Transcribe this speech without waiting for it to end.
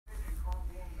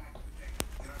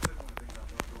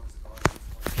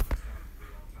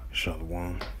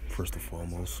Shalom, first and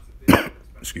foremost.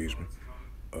 Excuse me.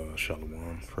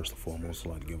 Shalom, first and foremost,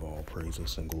 I'd like to give all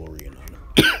praises and glory and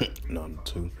honor. And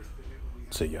honor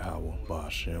to Yahweh,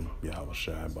 Ba'ashem, Yahweh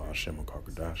Shai, Ba'ashem, and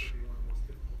Karkadash.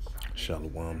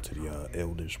 Shalom to the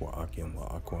elders, Wa'akim,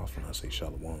 Wa'akwaf, and I say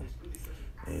Shalom.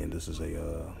 And this is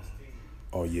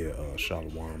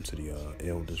Shalom to the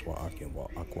elders, Wa'akim,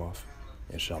 Wa'akwaf,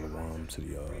 and Shalom to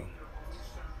the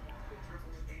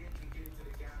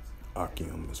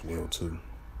Akim as well, too.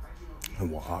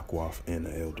 And Wa'akwaf and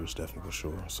the elders, definitely for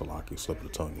sure. Salaki, slip of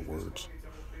the tongue of words.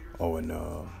 Oh, and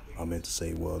I meant to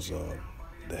say was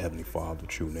the Heavenly Father,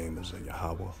 true name is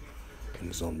Yahweh, and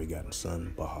His only begotten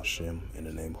Son, Bahashem, in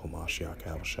the name of Hamashiach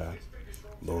Havashai.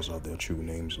 Those are their true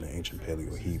names in the ancient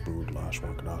Paleo Hebrew, the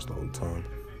Lashwan Kadas, the Holy Tongue.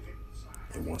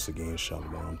 And once again,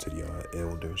 Shalom to the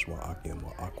elders, Wa'akim,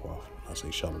 Wa'akwaf. I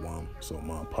say Shalom, so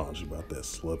my apology about that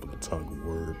slip of the tongue of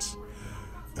words.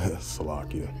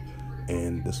 Salakia.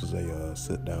 And this is a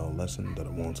sit-down lesson that I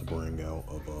want to bring out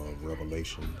of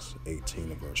Revelations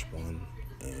 18 and verse 1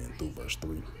 and through verse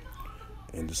 3.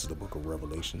 And this is the book of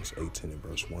Revelations 18 and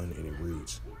verse 1, and it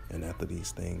reads, "And after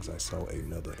these things I saw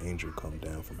another angel come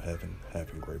down from heaven,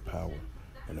 having great power,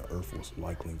 and the earth was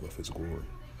lightning with his glory."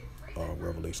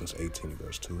 Revelations 18 and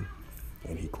verse 2,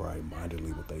 "And he cried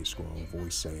mightily with a strong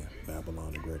voice, saying,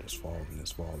 Babylon the great is fallen,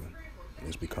 and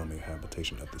is becoming a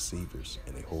habitation of deceivers,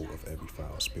 and a hole of every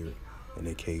foul spirit, and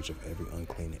a cage of every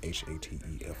unclean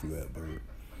HATEFUL bird."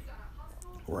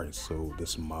 Right, so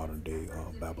this modern day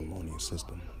Babylonian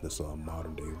system, this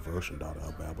modern day version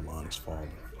of Babylon is falling.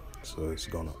 So it's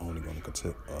only gonna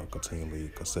continually,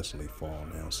 consistently fall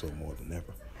now, so more than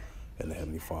ever. And the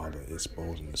Heavenly Father is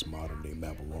exposing this modern day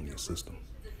Babylonian system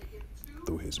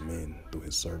through His men, through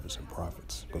His servants and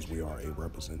prophets, because we are a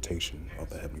representation of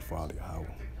the Heavenly Father, Yahweh.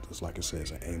 Just like it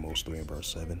says in Amos 3 and verse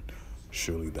 7,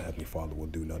 "Surely the Heavenly Father will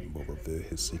do nothing but reveal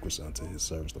His secrets unto His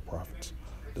servants, the prophets."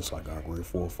 Just like our great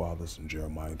forefathers in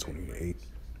Jeremiah 28,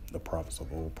 the prophets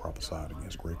of old prophesied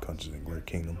against great countries and great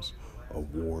kingdoms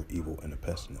of war, evil, and the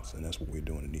pestilence. And that's what we're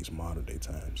doing in these modern day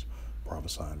times,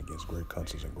 prophesying against great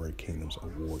countries and great kingdoms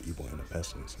of war, evil, and the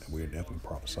pestilence. And we're definitely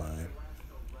prophesying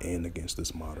and against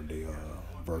this modern day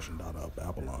version of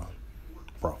Babylon,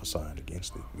 prophesying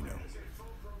against it,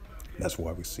 That's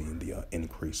why we're seeing the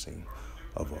increasing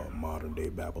of modern day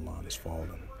Babylon is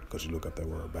falling. Because you look at that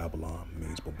word Babylon,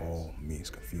 means Babal, means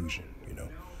confusion,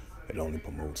 It only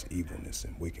promotes evilness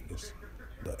and wickedness.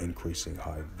 The increasing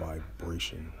high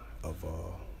vibration of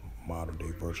modern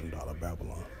day version of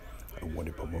Babylon, and what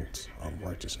it promotes,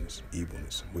 unrighteousness,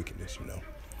 evilness, and wickedness,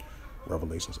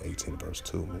 Revelations 18 verse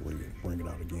 2, we'll bring it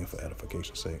out again for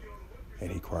edification's sake.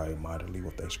 "And he cried mightily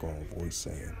with a strong voice,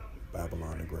 saying,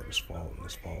 Babylon the great is fallen,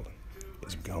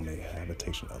 It's become a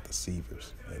habitation of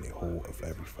deceivers, and a hole of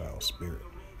every foul spirit,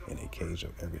 and a cage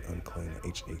of every unclean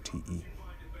HATE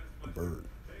bird."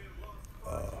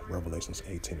 Revelations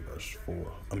 18 verse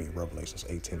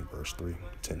 3,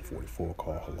 1044,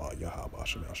 call Halal Yahweh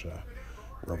Hashem Yahshai.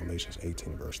 Revelations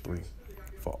 18 verse 3,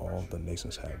 "For all the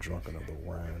nations have drunken of the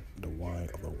wine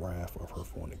of the wrath of her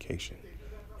fornication,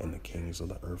 and the kings of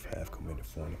the earth have committed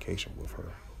fornication with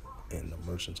her, and the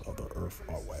merchants of the earth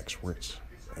are waxed rich,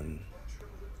 and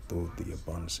through the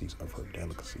abundancies of her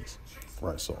delicacies."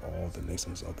 Right, so all the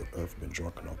nations of the earth have been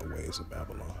drunken of the ways of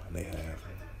Babylon, and they have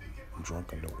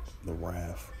drunken the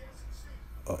wrath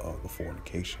of the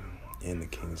fornication, and the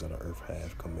kings of the earth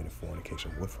have committed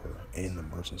fornication with her, and the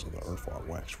merchants of the earth are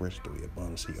waxed rich through the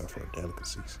abundancy of her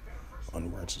delicacies.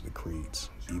 Unrighteous decrees,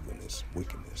 evilness,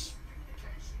 wickedness,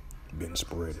 been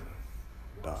spread.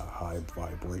 The high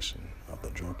vibration of the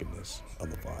drunkenness of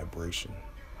the vibration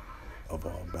of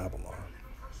Babylon.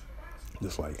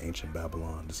 Just like ancient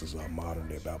Babylon, this is modern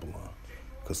day Babylon.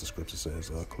 Because the scripture says,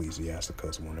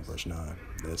 Ecclesiasticus 1 and verse 9,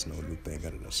 "There's no new thing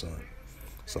under the sun."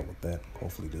 So with that,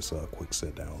 hopefully this quick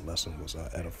sit-down lesson was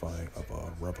edifying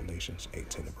of Revelations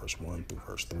 18 and verse 1 through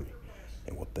verse 3.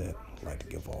 And with that, I'd like to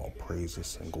give all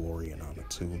praises and glory and honor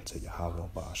to Yahweh,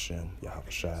 Ba'ashem, Yahweh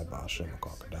Shai, Ba'ashem, and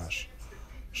Karkadash.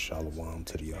 Shalom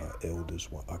to the elders,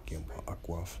 Wa'akim,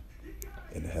 Wa'akwaf,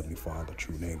 and the Heavenly Father,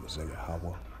 true name is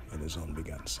Yahweh, and His only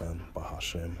begotten Son,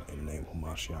 Bahashem, in the name of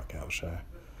Hamashiach Havashai.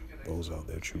 Those are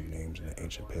their true names in the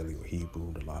ancient Paleo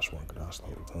Hebrew, the Lashwan Kadas, the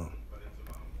Holy Tongue.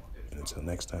 And until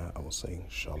next time, I will say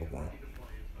Shalom.